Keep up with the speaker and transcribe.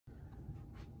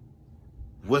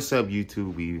What's up,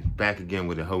 YouTube? We back again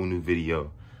with a whole new video.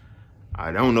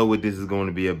 I don't know what this is going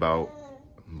to be about,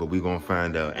 but we gonna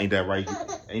find out. Ain't that right?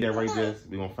 Ain't that right, Jess?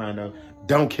 We gonna find out.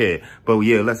 Don't care. But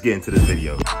yeah, let's get into this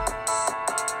video.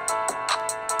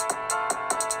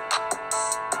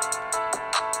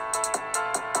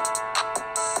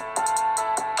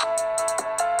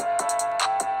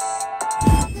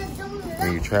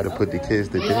 When you try to put the kids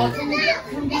to bed,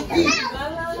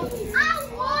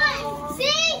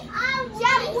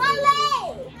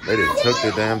 they done took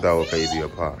the damn dog baby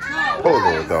apart. Poor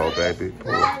little dog baby.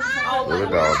 Poor little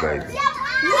dog baby.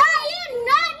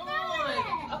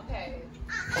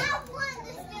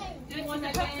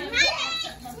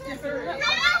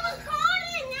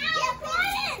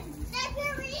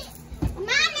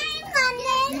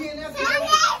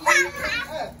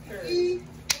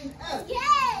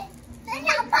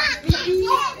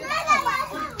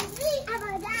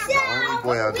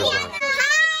 Boy, I just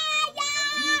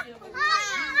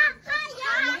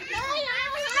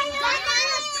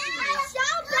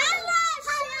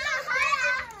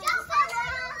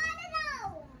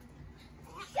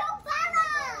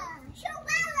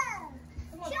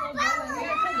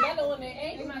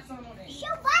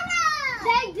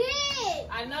They did.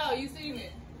 I know, you seen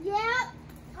it. Yep.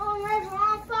 On my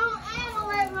phone and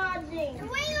on my jeans.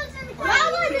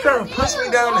 You trying to push me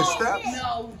down the steps?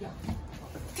 No.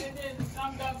 And then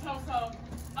I'm gonna tell her,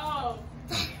 oh.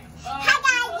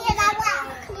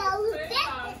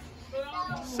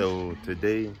 So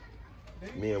today,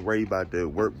 me and Ray about to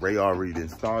work. Ray already done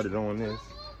started on this.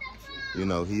 You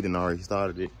know, he done already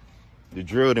started it. The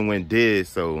drill done went dead,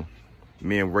 so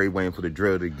me and Ray waiting for the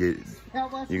drill to get, you get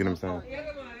what I'm saying?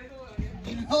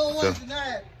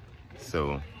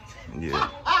 So yeah.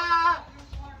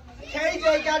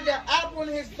 KJ got the app on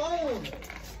his phone.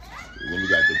 Then we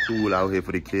got the pool out here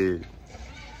for the kids,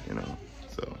 you know,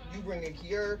 so. You bringing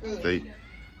Kiara?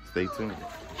 Stay tuned.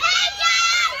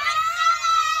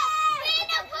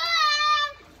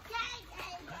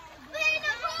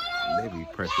 Maybe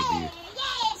pressure be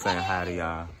saying hi to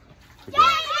y'all.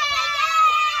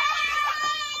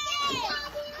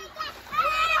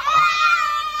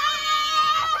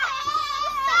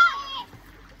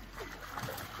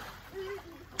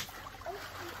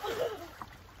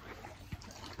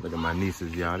 Look at my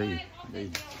nieces, y'all. They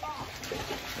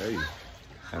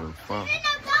having fun.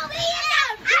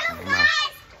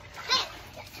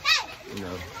 You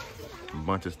know, a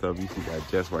bunch of stuff. You see that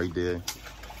Jess right there.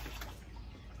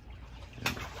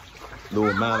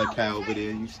 Little Malachi over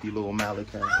there. You see little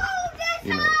Malachi.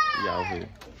 You know, y'all here.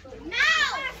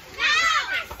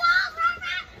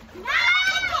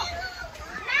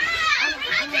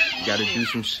 You gotta do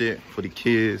some shit for the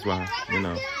kids while, you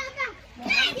know.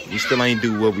 We still ain't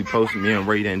do what we posted. Me and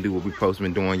Ray didn't do what we supposed to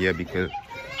been doing yet because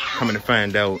coming to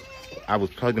find out, I was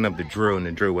plugging up the drill and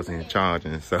the drill wasn't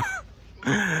charging.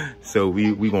 So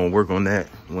we gonna work on that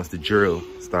once the drill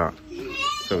stop.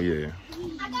 So yeah.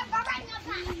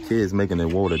 Kids making the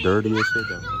water dirty or shit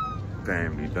though.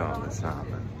 Family Dollar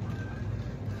Simon.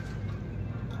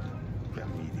 Got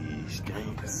me these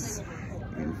games.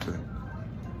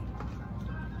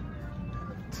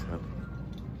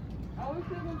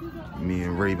 Me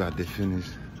and Ray about to finish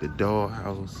the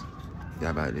dollhouse.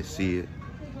 Y'all about to see it.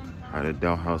 How the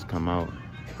dollhouse come out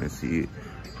and see it.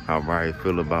 How Ray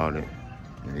feel about it.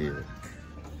 Yeah.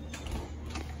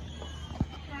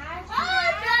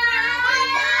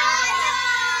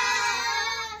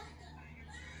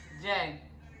 Jay.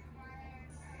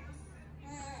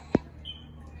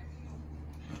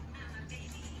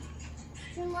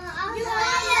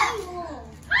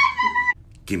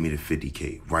 Give me the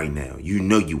 50K right now. You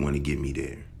know you want to get me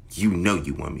there. You know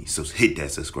you want me. So hit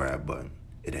that subscribe button.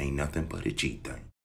 It ain't nothing but a G thing.